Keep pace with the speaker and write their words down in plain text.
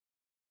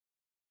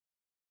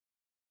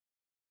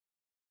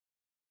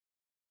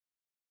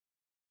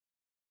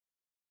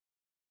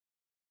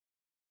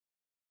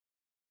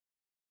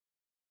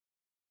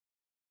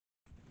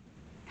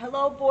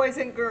Hello, boys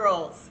and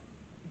girls.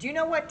 Do you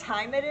know what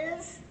time it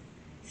is?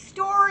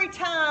 Story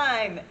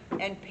time!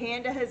 And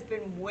Panda has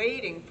been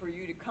waiting for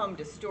you to come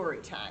to story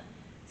time.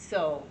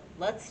 So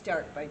let's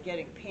start by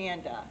getting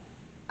Panda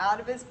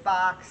out of his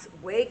box.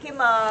 Wake him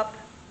up.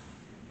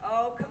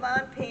 Oh, come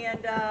on,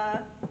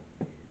 Panda.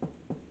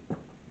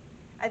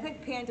 I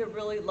think Panda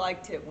really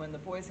liked it when the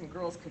boys and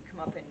girls could come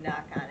up and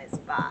knock on his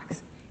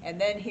box. And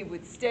then he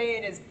would stay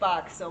in his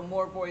box so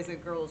more boys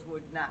and girls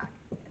would knock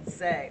and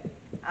say,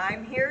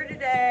 "I'm here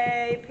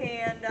today,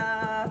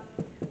 Panda."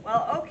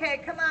 Well, okay,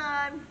 come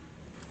on.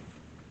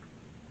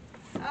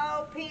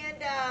 Oh,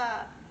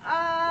 Panda.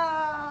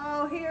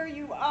 Oh, here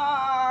you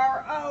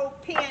are. Oh,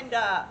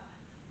 Panda.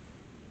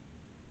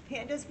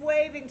 Panda's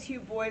waving to you,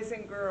 boys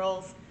and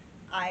girls.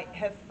 I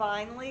have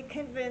finally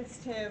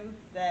convinced him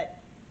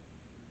that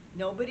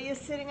nobody is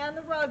sitting on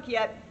the rug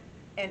yet,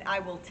 and I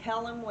will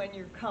tell him when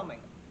you're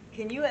coming.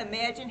 Can you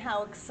imagine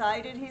how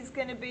excited he's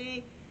going to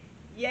be?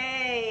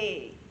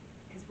 Yay!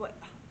 Because what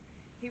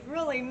he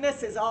really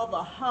misses all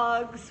the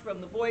hugs from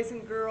the boys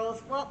and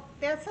girls. Well,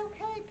 that's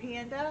okay,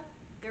 Panda.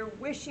 They're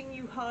wishing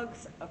you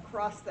hugs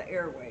across the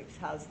airwaves.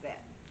 How's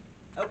that?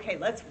 Okay,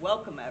 let's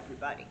welcome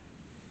everybody.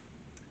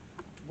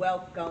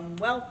 Welcome,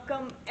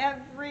 welcome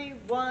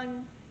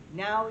everyone.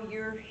 Now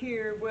you're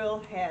here,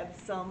 we'll have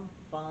some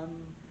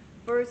fun.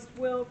 First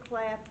we'll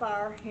clap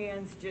our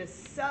hands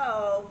just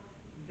so,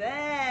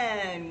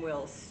 then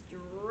we'll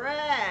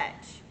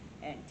stretch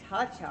and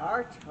touch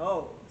our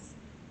toes.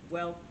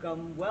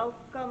 Welcome,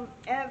 welcome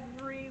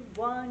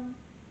everyone.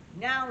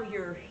 Now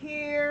you're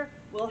here,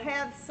 we'll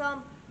have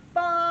some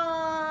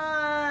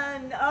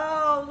fun.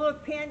 Oh,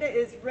 look, Panda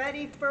is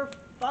ready for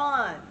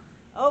fun.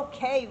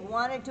 Okay,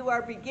 want to do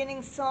our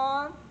beginning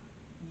song?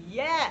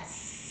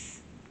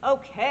 Yes.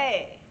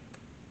 Okay.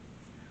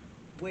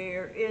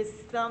 Where is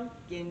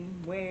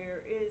Thumpkin?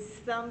 Where is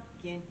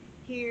Thumpkin?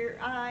 Here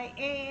I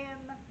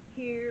am,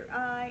 here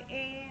I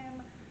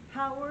am.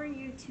 How are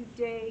you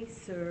today,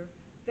 sir?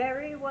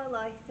 Very well,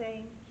 I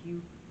thank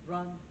you.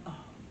 Run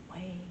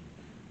away,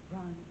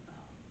 run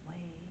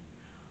away.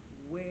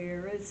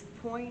 Where is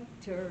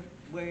Pointer?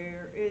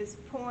 Where is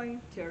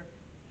Pointer?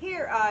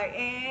 Here I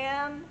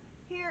am,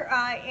 here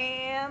I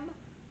am.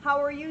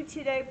 How are you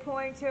today,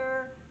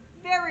 Pointer?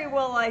 Very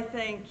well, I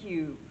thank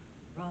you.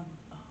 Run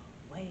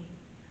away,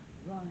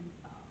 run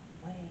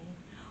away.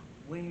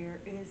 Where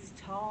is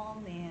Tall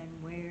Man?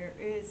 Where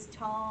is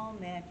Tall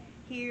Man?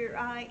 Here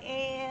I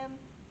am,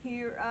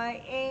 here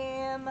I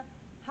am.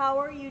 How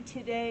are you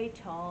today,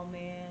 Tall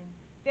Man?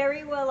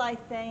 Very well, I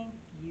thank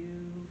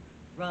you.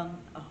 Run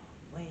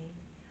away,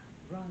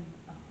 run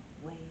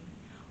away.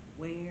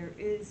 Where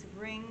is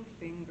Ring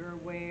Finger?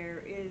 Where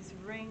is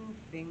Ring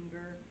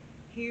Finger?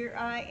 Here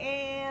I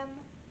am,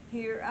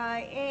 here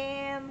I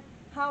am.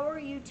 How are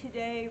you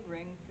today,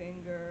 Ring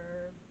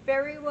Finger?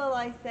 Very well,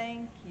 I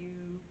thank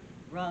you.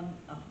 Run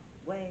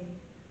away,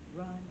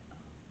 run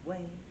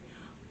away.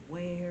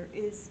 Where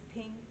is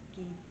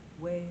Pinky?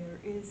 Where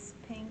is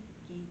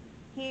Pinky?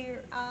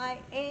 Here I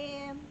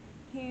am,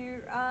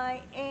 here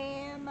I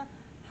am.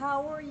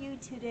 How are you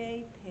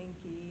today,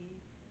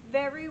 Pinky?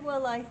 Very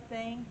well, I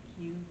thank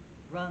you.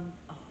 Run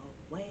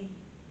away,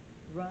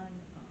 run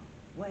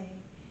away.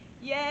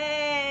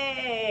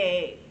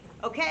 Yay!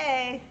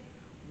 Okay.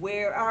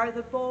 Where are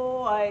the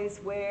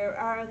boys? Where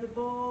are the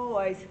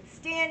boys?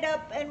 Stand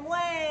up and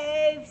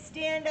wave,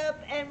 stand up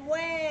and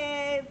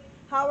wave.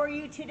 How are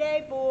you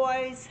today,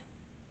 boys?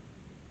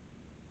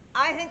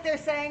 I think they're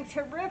saying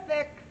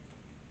terrific.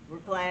 We're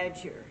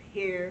glad you're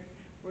here.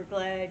 We're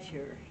glad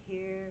you're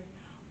here.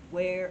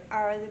 Where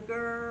are the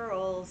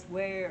girls?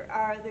 Where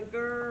are the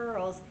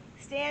girls?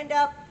 Stand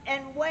up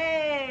and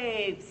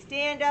wave.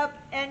 Stand up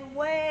and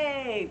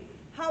wave.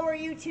 How are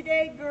you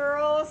today,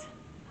 girls?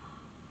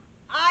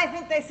 I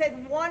think they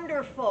said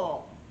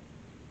wonderful.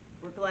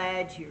 We're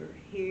glad you're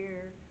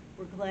here.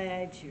 We're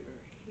glad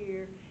you're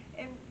here.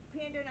 And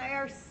Panda and I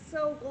are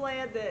so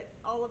glad that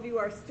all of you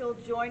are still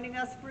joining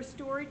us for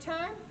story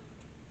time.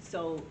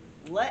 So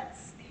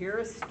let's hear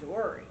a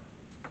story.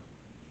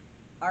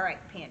 All right,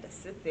 Panda,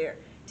 sit there.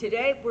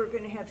 Today we're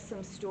going to have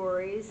some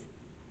stories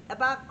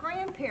about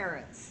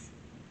grandparents.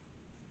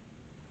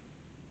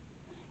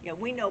 Yeah,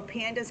 we know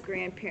Panda's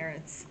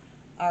grandparents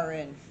are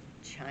in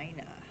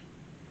China,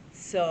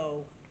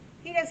 so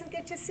he doesn't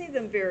get to see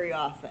them very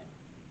often.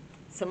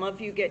 Some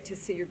of you get to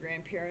see your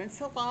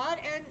grandparents a lot,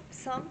 and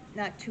some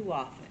not too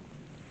often.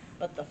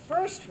 But the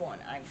first one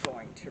I'm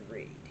going to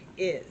read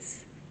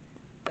is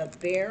The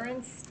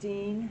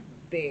Berenstein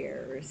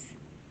Bears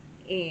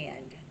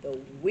and the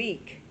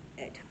Week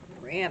at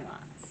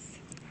Grandma's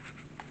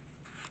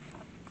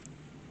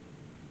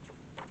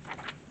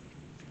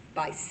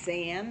by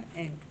Stan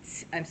and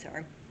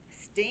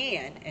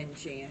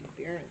Jan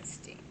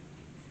Berenstein.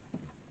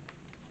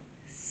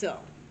 So,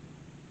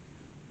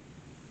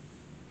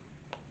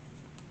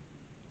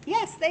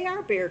 yes, they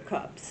are bear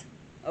cubs.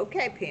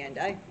 Okay,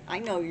 Panda, I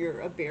know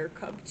you're a bear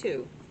cub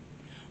too.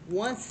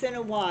 Once in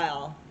a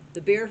while,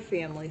 the bear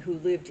family who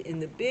lived in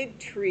the big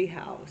tree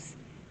house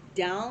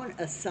down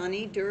a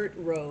sunny dirt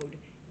road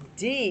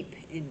deep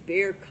in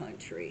bear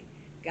country,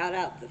 got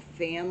out the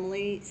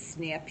family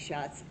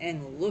snapshots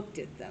and looked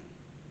at them.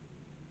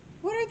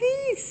 "What are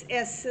these?"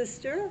 asked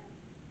Sister,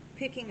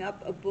 picking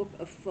up a book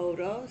of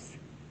photos.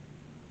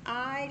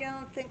 "I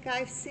don't think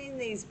I've seen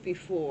these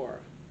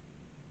before."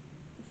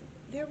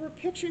 There were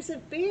pictures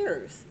of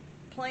bears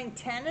playing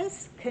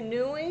tennis,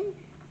 canoeing,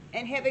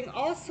 and having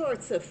all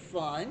sorts of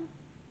fun.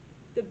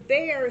 The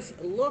bears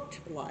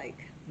looked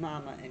like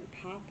Mama and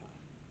Papa,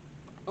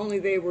 only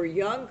they were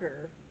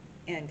younger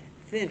and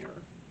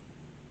thinner.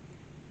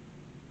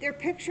 "They're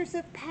pictures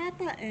of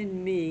Papa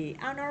and me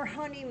on our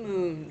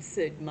honeymoon,"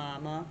 said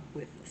Mama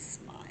with a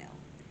smile.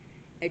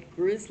 "At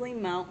Grizzly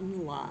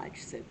Mountain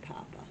Lodge," said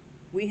Papa.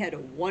 "We had a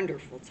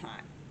wonderful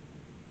time."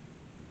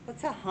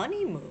 "What's a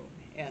honeymoon?"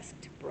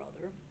 asked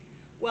Brother.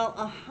 "Well,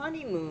 a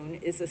honeymoon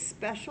is a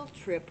special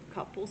trip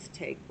couples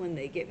take when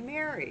they get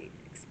married,"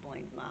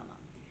 explained Mama.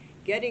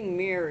 "Getting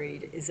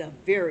married is a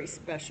very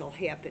special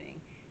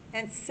happening,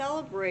 and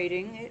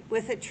celebrating it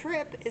with a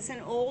trip is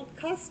an old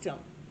custom."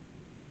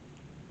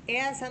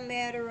 "As a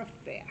matter of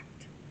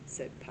fact,"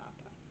 said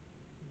Papa,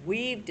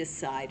 "we've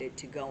decided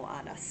to go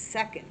on a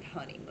second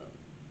honeymoon.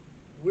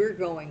 We're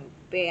going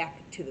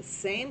back to the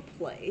same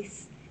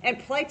place and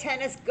play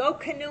tennis, go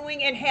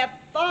canoeing, and have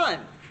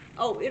fun."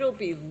 "Oh, it'll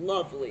be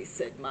lovely,"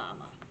 said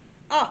Mama.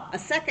 "Oh, a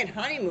second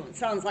honeymoon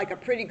sounds like a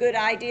pretty good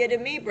idea to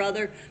me,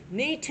 Brother."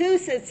 "Me too,"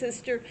 said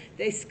Sister.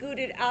 They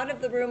scooted out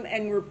of the room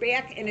and were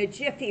back in a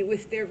jiffy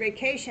with their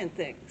vacation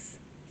things.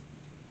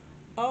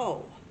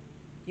 "Oh,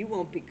 you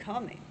won't be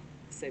coming,"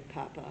 said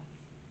Papa.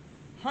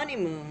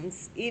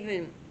 "Honeymoons,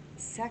 even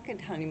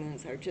second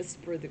honeymoons, are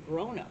just for the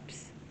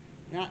grown-ups,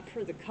 not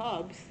for the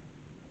cubs."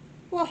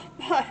 "Well,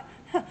 but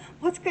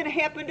what's going to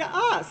happen to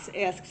us?"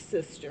 asked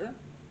Sister.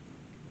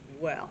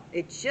 "Well,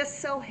 it just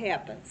so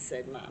happens,"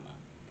 said Mama,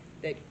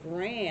 "that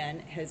Gran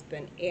has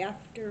been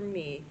after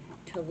me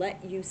to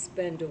let you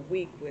spend a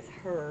week with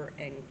her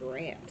and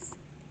Gramps.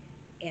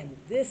 And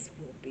this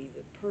will be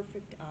the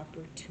perfect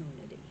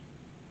opportunity."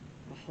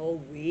 "A whole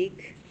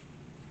week?"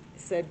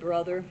 said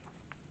Brother.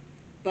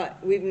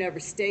 "But we've never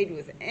stayed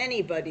with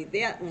anybody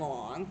that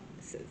long,"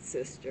 said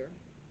Sister.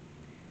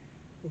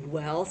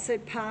 "Well,"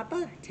 said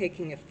Papa,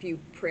 taking a few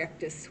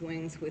practice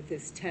swings with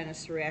his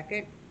tennis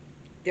racket,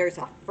 "there's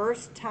a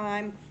first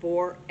time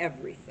for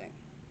everything."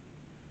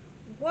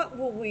 "What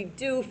will we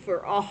do for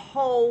a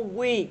whole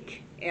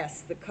week?"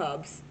 asked the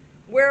cubs.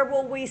 "Where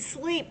will we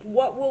sleep?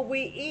 What will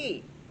we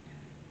eat?"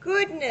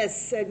 "Goodness,"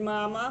 said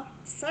Mama,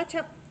 "such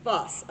a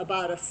fuss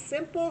about a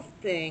simple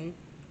thing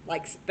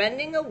like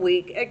spending a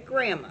week at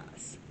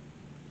Grandma's."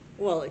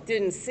 Well, it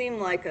didn't seem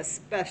like a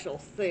special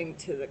thing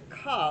to the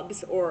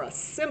cubs, or a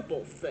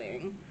simple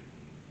thing.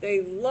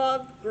 They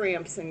loved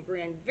Gramps and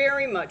Gran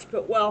very much,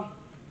 but, well,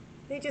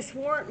 they just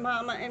weren't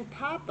Mama and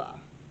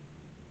Papa.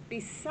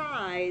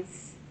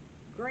 Besides,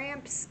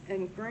 Gramps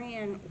and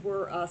Gran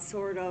were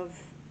sort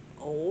of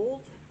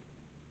old.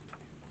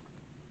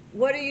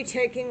 "What are you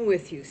taking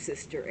with you?"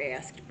 Sister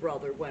asked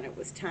Brother when it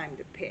was time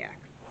to pack.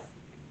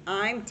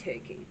 "I'm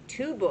taking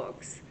 2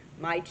 books,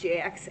 my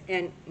Jacks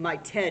and my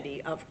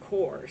Teddy, of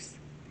course.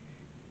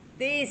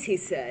 These," he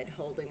said,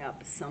 holding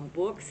up some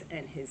books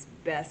and his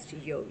best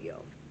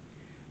yo-yo.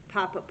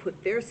 Papa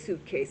put their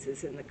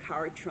suitcases in the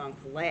car trunk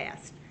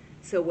last,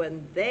 so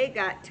when they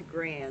got to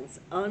Gran's,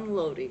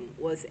 unloading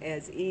was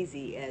as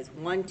easy as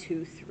 1,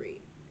 2,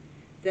 3.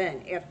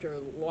 Then, after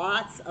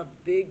lots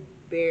of big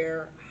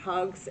bear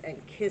hugs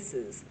and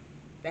kisses,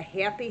 the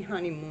happy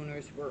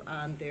honeymooners were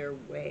on their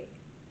way.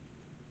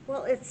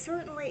 "Well, it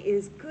certainly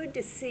is good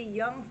to see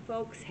young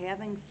folks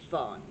having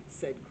fun,"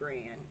 said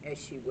Gran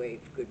as she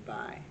waved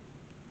goodbye.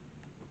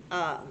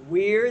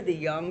 "We're the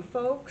young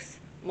folks,"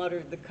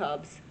 muttered the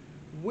cubs.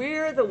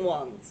 "We're the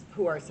ones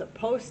who are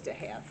supposed to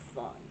have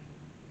fun."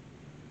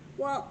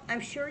 "Well, I'm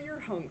sure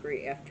you're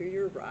hungry after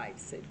your ride,"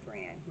 said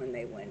Gran when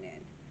they went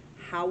in.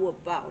 "How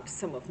about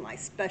some of my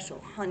special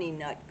honey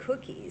nut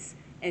cookies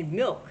and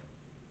milk?"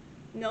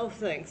 "No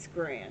thanks,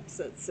 Gran,"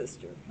 said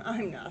Sister.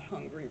 "I'm not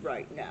hungry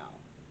right now."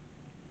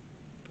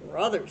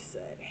 Brother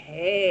said,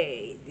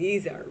 "Hey,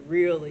 these are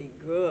really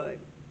good."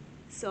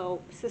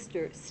 So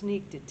Sister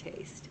sneaked a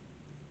taste.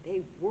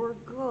 They were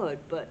good,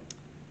 but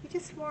they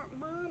just weren't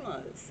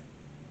Mama's.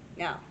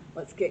 "Now,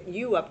 let's get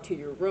you up to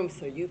your room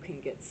so you can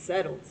get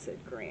settled,"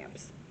 said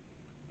Gramps.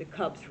 The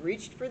cubs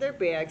reached for their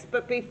bags,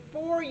 but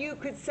before you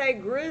could say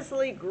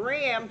Grizzly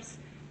Gramps,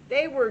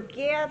 they were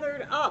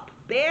gathered up,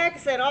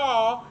 bags and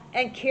all,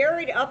 and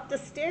carried up the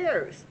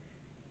stairs.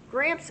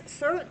 Gramps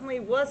certainly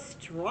was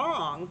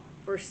strong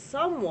for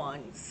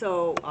someone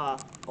so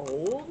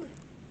old.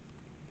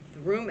 The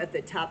room at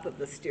the top of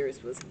the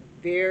stairs was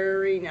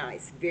very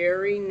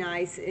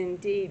nice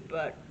indeed,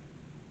 but,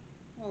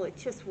 well, it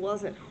just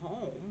wasn't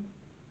home.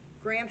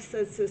 Gramps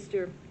said,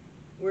 "Sister,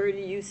 where do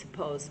you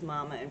suppose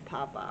Mama and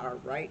Papa are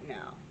right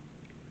now?"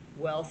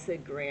 "Well,"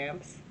 said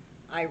Gramps,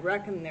 "I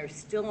reckon they're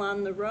still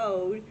on the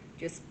road,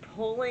 just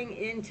pulling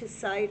into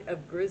sight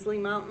of Grizzly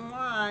Mountain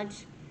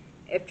Lodge."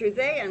 After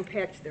they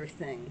unpacked their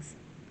things,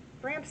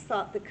 Gramps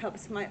thought the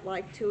cubs might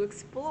like to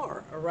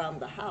explore around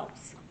the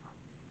house.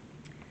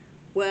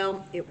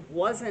 Well, it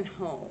wasn't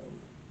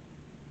home,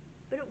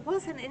 but it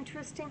was an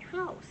interesting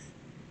house.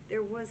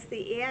 There was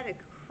the attic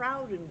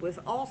crowded with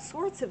all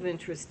sorts of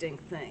interesting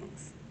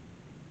things.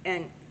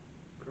 And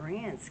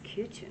Gran's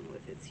kitchen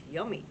with its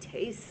yummy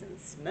tastes and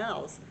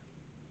smells,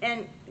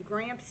 and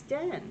Gramps'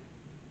 den.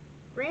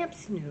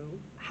 Gramps knew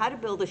how to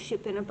build a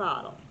ship in a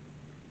bottle.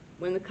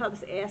 When the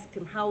cubs asked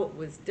him how it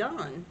was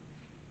done,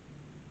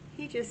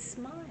 he just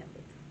smiled.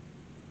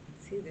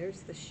 See,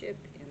 there's the ship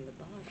in the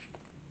bottle.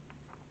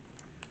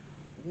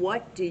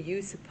 What do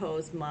you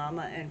suppose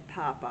Mama and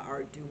Papa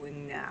are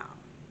doing now?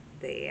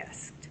 They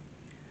asked.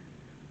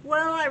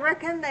 Well, I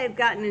reckon they've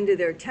gotten into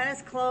their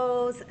tennis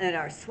clothes and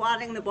are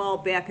swatting the ball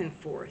back and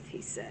forth,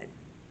 he said.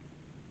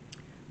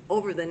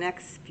 Over the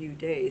next few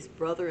days,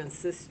 brother and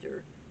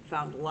sister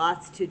found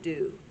lots to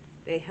do.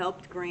 They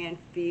helped Gran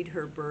feed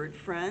her bird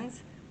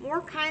friends,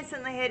 more kinds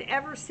than they had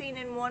ever seen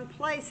in one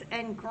place,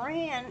 and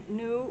Gran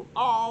knew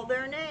all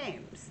their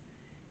names.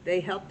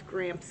 They helped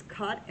Gramps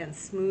cut and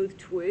smooth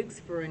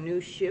twigs for a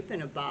new ship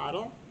in a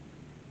bottle.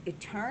 It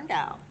turned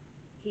out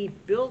he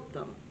built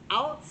them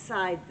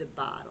outside the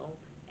bottle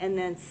and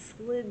then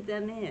slid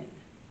them in.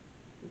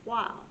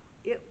 Wow,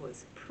 it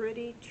was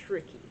pretty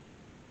tricky.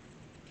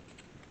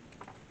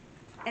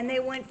 And they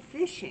went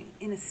fishing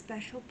in a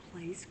special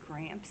place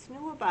Gramps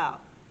knew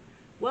about.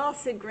 Well,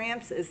 said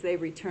Gramps as they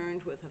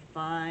returned with a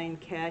fine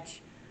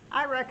catch,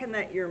 I reckon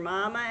that your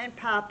Mama and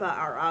Papa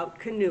are out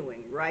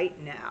canoeing right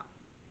now.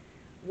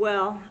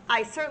 Well,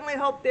 I certainly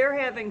hope they're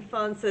having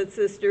fun, said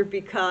Sister,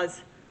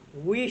 because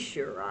we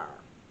sure are.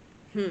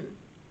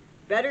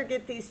 Better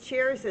get these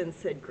chairs in,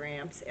 said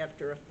Gramps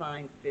after a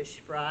fine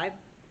fish fry.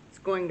 It's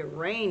going to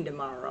rain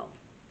tomorrow.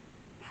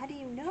 How do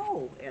you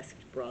know?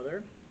 Asked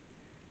Brother.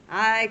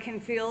 I can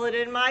feel it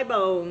in my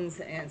bones,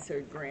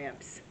 answered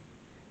Gramps.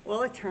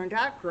 Well, it turned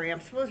out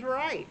Gramps was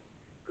right.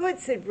 Good,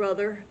 said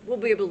Brother. We'll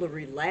be able to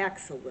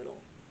relax a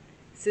little.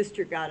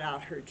 Sister got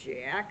out her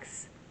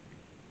jacks,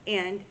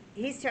 and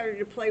he started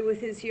to play with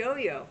his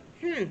yo-yo.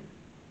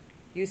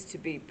 Used to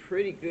be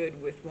pretty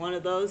good with one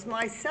of those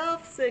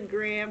myself, said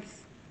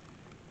Gramps.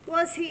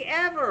 Was he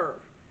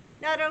ever?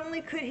 Not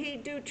only could he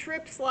do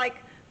tricks like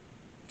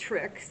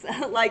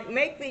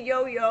make the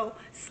yo-yo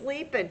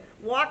sleep and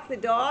walk the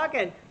dog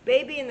and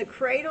baby in the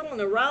cradle and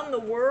around the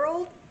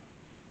world.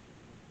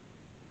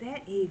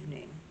 That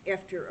evening,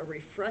 after a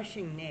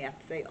refreshing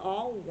nap, they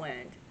all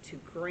went to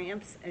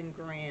Gramps and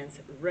Gran's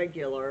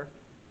regular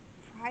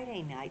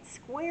Friday night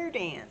square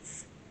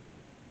dance.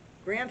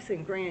 Gramps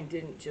and Gran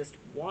didn't just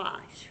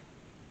watch.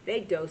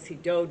 They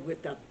do-si-doed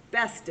with the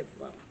best of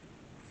them.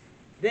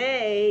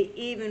 They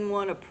even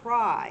won a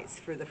prize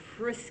for the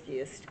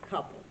friskiest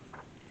couple.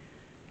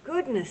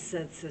 Goodness,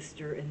 said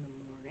Sister in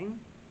the morning.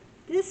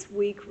 This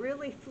week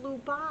really flew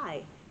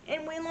by,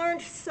 and we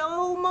learned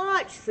so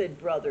much, said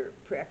Brother,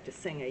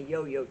 practicing a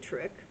yo-yo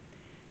trick.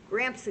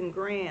 Gramps and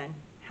Gran,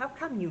 how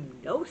come you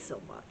know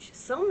so much,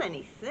 so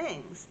many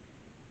things?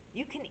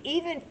 You can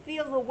even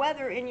feel the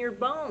weather in your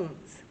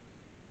bones.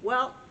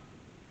 Well,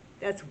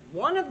 that's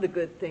one of the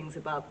good things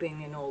about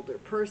being an older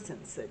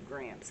person, said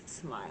Gramps,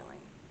 smiling.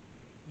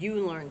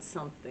 You learn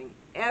something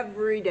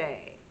every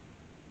day,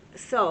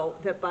 so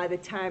that by the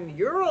time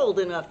you're old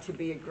enough to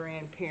be a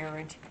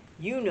grandparent,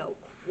 you know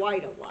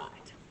quite a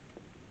lot.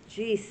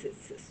 Gee, said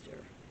Sister,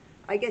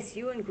 I guess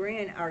you and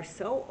Gran are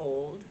so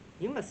old,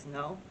 you must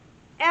know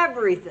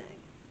everything.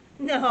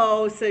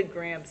 No, said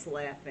Gramps,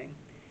 laughing.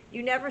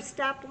 You never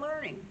stop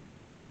learning.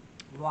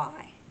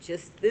 Why,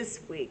 just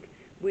this week,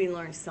 we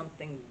learned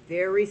something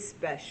very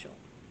special.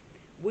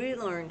 We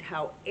learned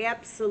how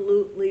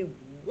absolutely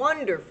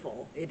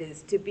wonderful it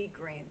is to be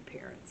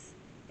grandparents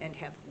and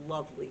have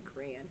lovely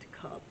grand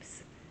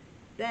cubs.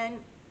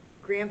 Then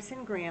Gramps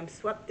and Gram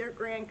swept their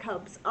grand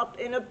cubs up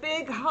in a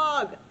big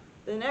hug.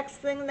 The next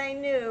thing they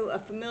knew, a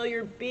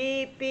familiar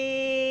beep,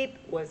 beep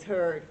was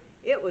heard.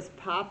 It was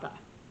Papa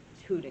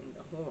tooting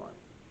the horn.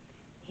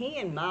 He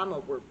and Mama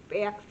were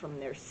back from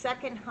their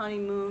second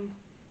honeymoon,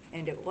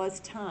 and it was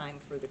time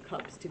for the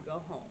cubs to go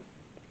home.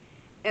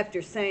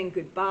 After saying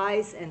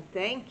goodbyes and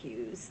thank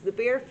yous, the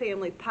Bear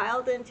family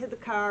piled into the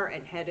car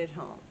and headed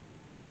home.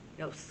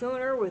 No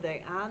sooner were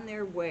they on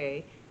their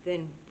way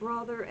than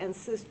Brother and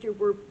Sister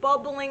were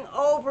bubbling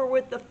over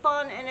with the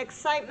fun and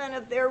excitement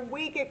of their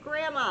week at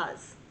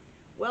Grandma's.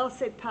 Well,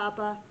 said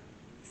Papa,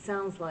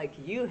 sounds like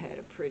you had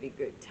a pretty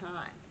good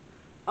time.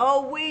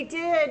 Oh, we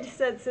did,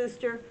 said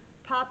Sister.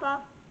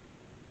 Papa,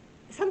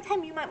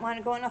 sometime you might want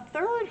to go on a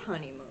third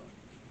honeymoon.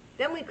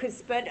 Then we could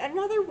spend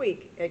another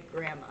week at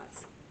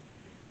Grandma's.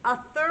 A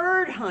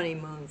third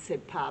honeymoon,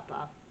 said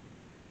Papa.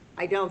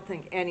 I don't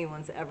think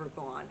anyone's ever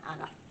gone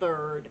on a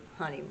third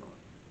honeymoon.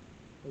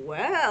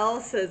 Well,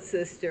 said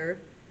Sister,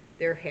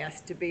 there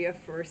has to be a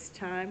first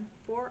time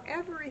for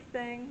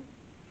everything.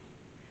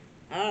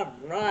 All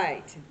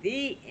right,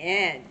 the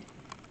end.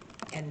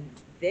 And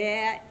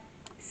that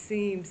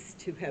seems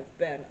to have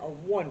been a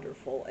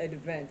wonderful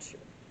adventure.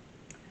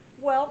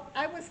 Well,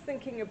 I was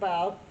thinking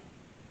about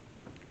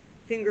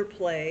finger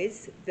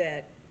plays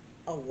that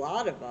a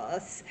lot of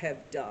us have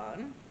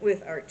done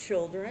with our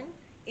children,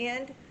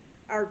 and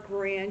our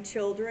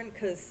grandchildren,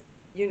 because,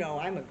 you know,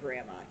 I'm a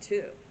grandma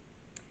too.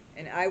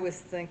 And I was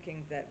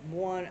thinking that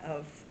one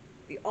of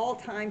the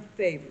all-time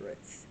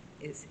favorites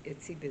is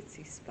Itsy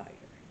Bitsy Spider.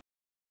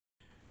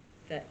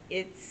 The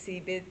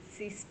itsy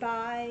bitsy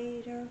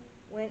spider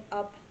went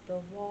up the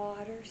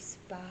water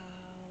spout.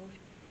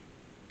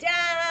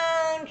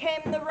 Down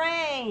came the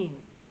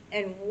rain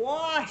and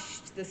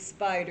washed the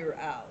spider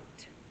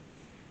out.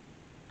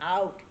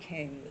 Out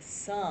came the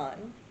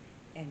sun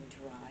and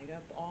dried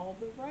up all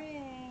the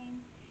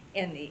rain.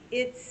 And the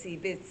itsy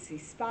bitsy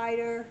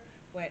spider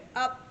went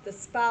up the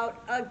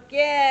spout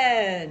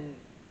again.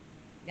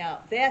 Now,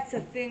 that's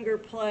a finger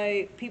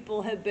play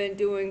people have been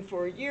doing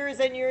for years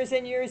and years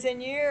and years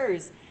and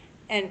years.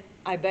 And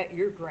I bet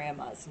your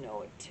grandmas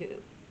know it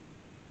too.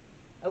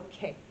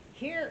 Okay,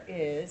 here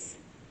is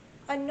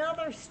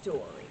another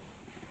story.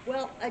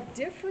 Well, a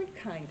different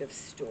kind of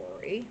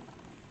story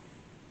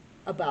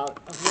about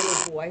a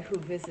little boy who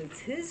visits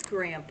his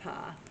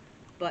grandpa,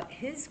 but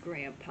his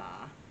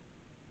grandpa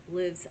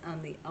lives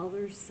on the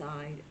other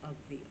side of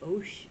the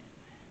ocean.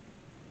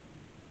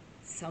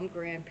 Some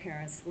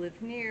grandparents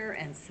live near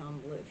and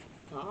some live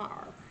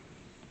far.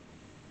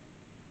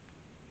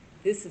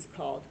 This is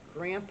called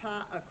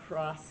Grandpa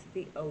Across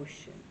the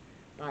Ocean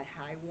by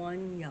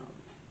Hayner.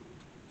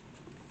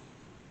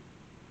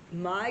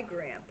 My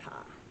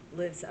grandpa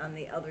lives on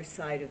the other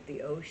side of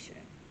the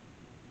ocean.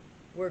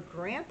 Where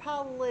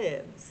Grandpa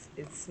lives,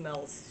 it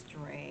smells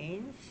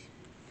strange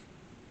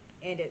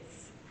and it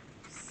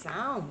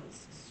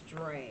sounds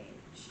strange.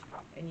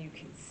 And you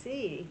can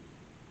see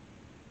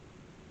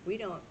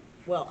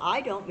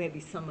I don't, maybe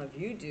some of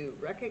you do,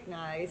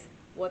 recognize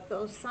what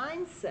those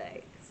signs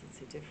say, because it's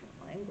a different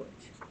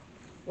language.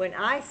 When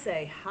I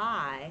say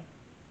hi,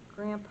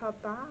 Grandpa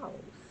bows.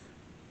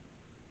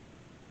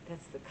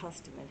 That's the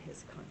custom in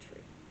his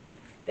country.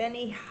 Then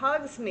he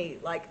hugs me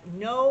like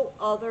no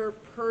other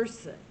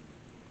person.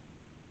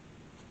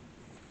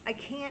 I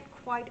can't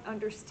quite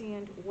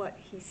understand what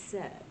he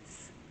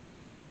says.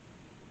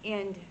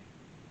 And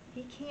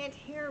he can't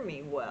hear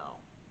me well.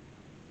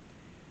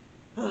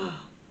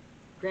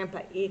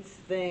 Grandpa eats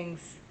things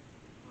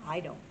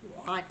I don't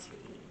want to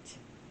eat.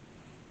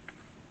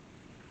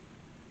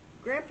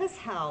 Grandpa's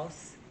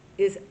house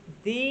is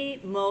the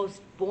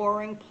most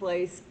boring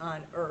place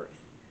on earth.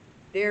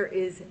 There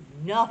is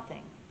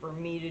nothing for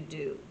me to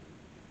do.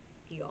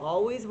 He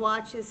always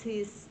watches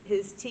his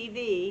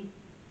TV.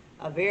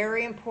 A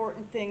very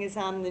important thing is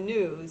on the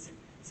news,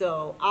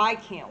 so I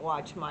can't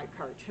watch my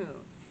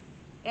cartoon.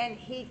 And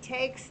he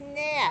takes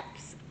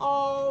naps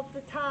all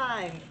the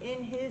time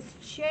in his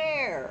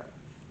chair.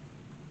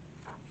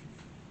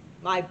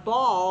 My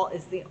ball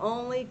is the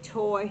only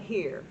toy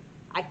here.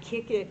 I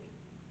kick it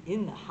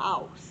in the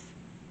house.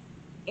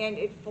 And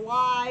it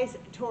flies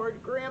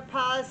toward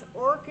Grandpa's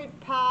orchid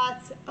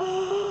pots.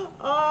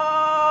 Oh,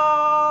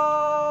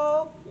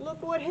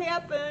 look what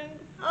happened.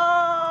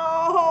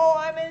 Oh,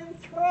 I'm in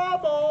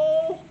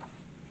trouble.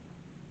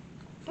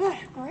 But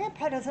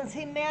Grandpa doesn't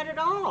seem mad at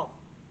all.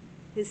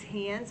 His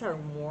hands are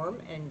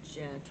warm and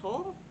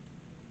gentle.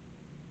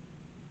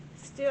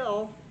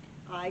 Still,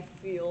 I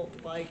feel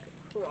like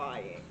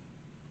crying.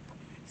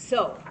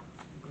 So,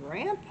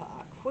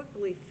 Grandpa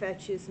quickly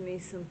fetches me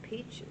some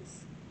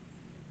peaches.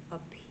 A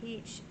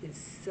peach is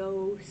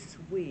so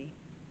sweet,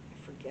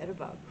 I forget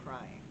about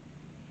crying.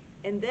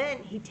 And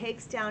then he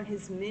takes down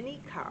his mini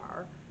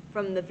car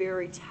from the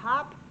very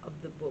top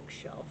of the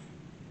bookshelf.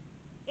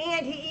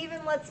 And he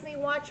even lets me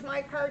watch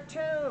my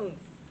cartoon.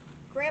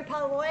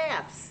 Grandpa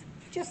laughs,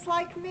 just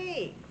like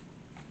me.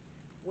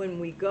 When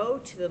we go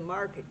to the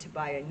market to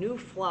buy a new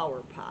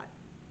flower pot,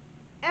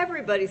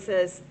 everybody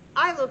says,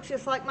 I look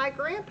just like my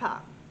grandpa.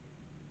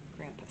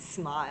 Grandpa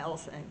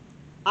smiles and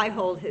I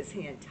hold his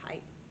hand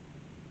tight.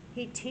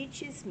 He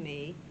teaches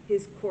me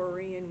his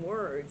Korean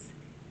words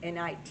and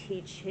I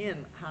teach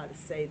him how to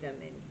say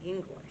them in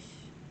English.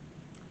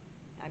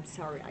 I'm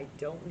sorry, I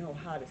don't know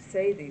how to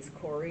say these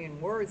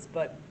Korean words,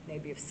 but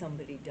maybe if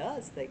somebody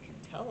does, they can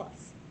tell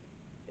us.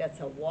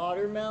 That's a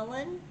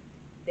watermelon,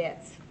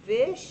 that's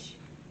fish,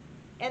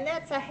 and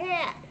that's a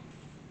hat.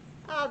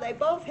 Oh, they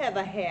both have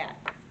a hat.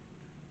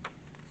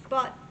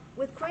 But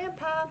with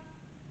Grandpa,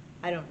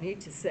 I don't need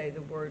to say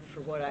the word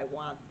for what I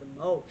want the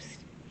most.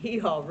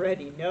 He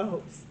already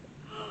knows.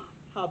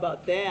 How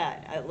about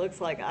that? It looks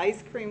like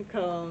ice cream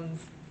cones.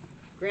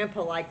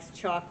 Grandpa likes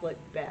chocolate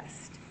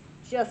best,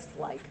 just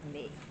like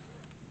me.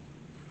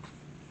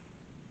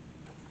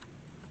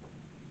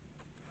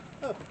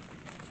 Oh.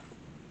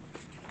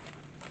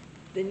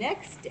 The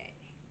next day,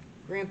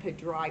 Grandpa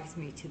drives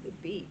me to the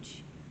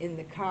beach in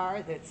the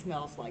car that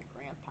smells like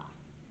Grandpa.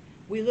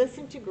 We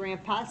listen to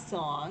Grandpa's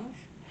songs.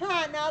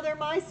 Now they're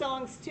my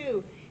songs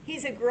too.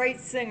 He's a great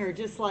singer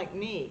just like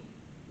me.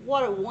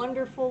 What a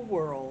wonderful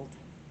world.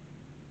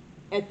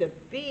 At the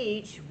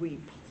beach, we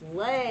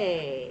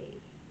play.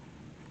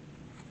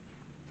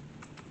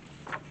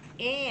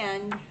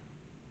 And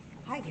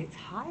I get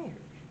tired.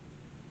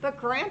 But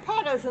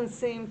Grandpa doesn't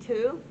seem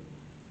to.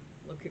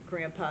 Look at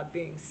Grandpa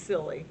being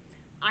silly.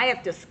 I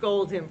have to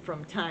scold him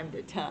from time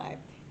to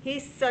time.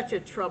 He's such a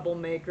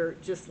troublemaker,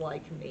 just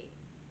like me.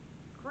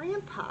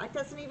 Grandpa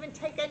doesn't even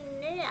take a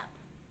nap.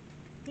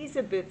 He's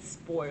a bit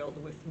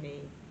spoiled with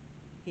me.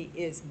 He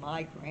is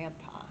my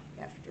grandpa,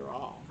 after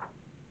all.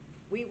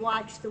 We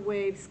watch the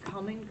waves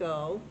come and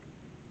go.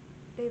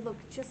 They look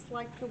just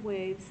like the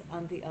waves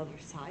on the other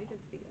side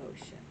of the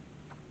ocean.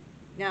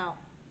 Now,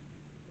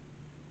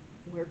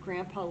 where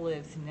Grandpa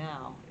lives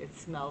now, it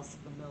smells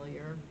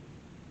familiar,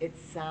 it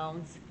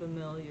sounds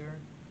familiar,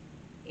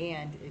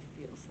 and it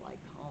feels like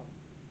home.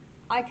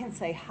 I can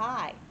say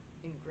hi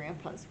in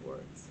Grandpa's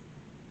words.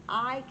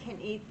 I can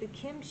eat the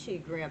kimchi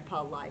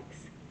Grandpa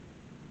likes.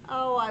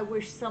 Oh, I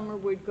wish summer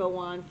would go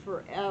on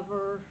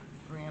forever.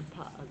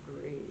 Grandpa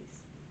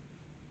agrees.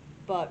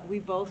 But we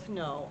both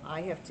know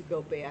I have to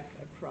go back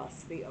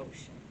across the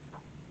ocean.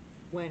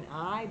 When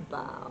I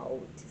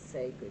bow to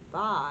say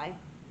goodbye,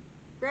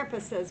 Grandpa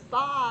says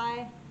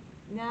bye.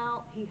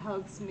 Now he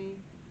hugs me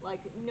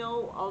like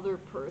no other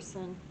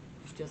person,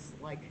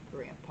 just like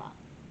Grandpa.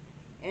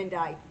 And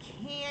I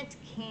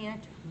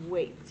can't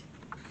wait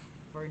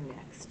for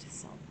next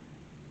summer.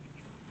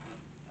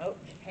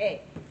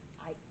 Okay,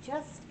 I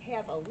just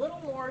have a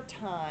little more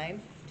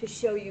time to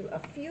show you a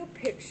few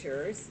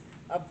pictures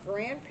of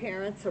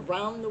grandparents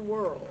around the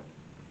world.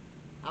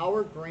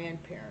 Our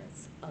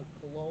grandparents, a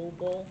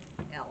global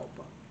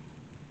album.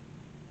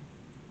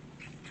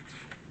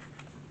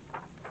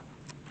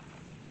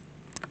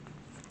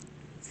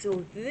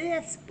 So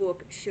this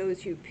book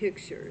shows you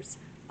pictures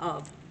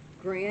of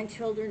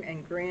grandchildren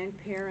and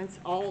grandparents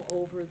all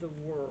over the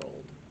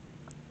world.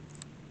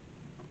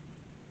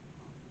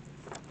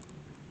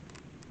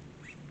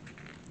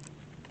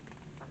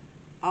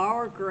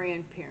 Our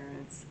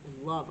grandparents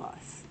love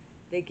us.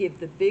 They give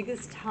the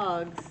biggest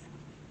hugs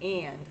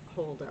and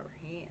hold our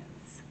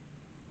hands.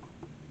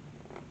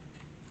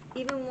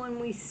 Even when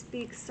we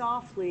speak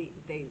softly,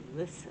 they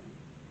listen.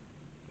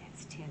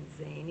 That's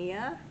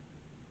Tanzania,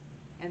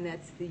 and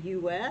that's the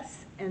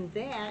US, and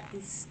that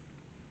is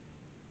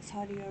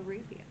Saudi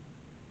Arabia.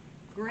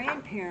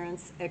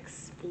 Grandparents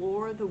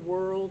explore the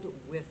world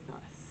with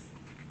us.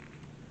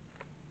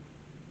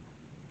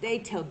 They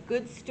tell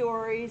good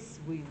stories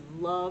we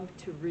love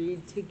to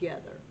read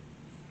together.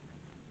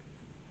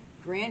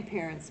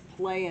 Grandparents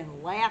play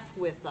and laugh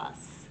with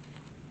us.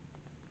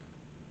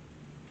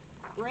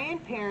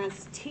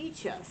 Grandparents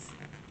teach us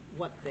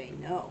what they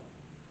know.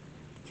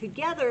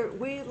 Together,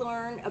 we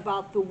learn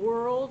about the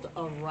world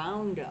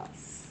around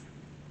us.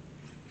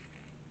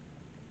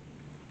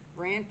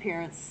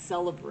 Grandparents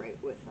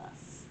celebrate with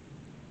us.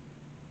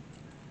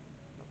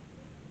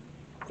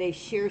 They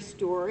share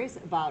stories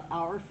about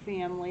our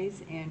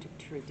families and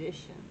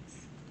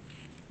traditions.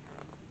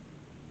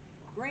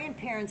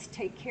 Grandparents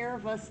take care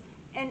of us,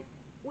 and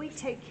we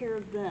take care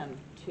of them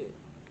too.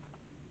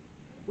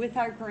 With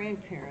our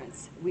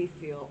grandparents, we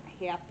feel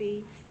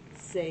happy,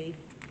 safe,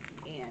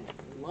 and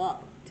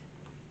loved.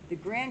 The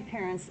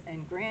grandparents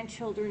and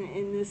grandchildren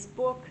in this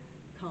book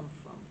come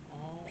from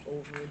all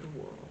over the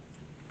world.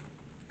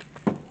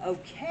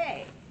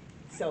 Okay,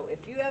 so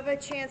if you have a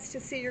chance to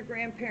see your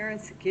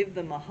grandparents, give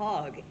them a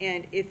hug.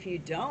 And if you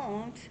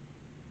don't,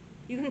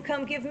 you can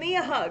come give me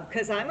a hug,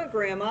 because I'm a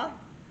grandma.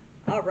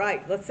 All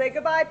right, let's say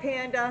goodbye,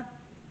 Panda.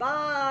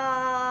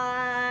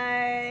 Bye.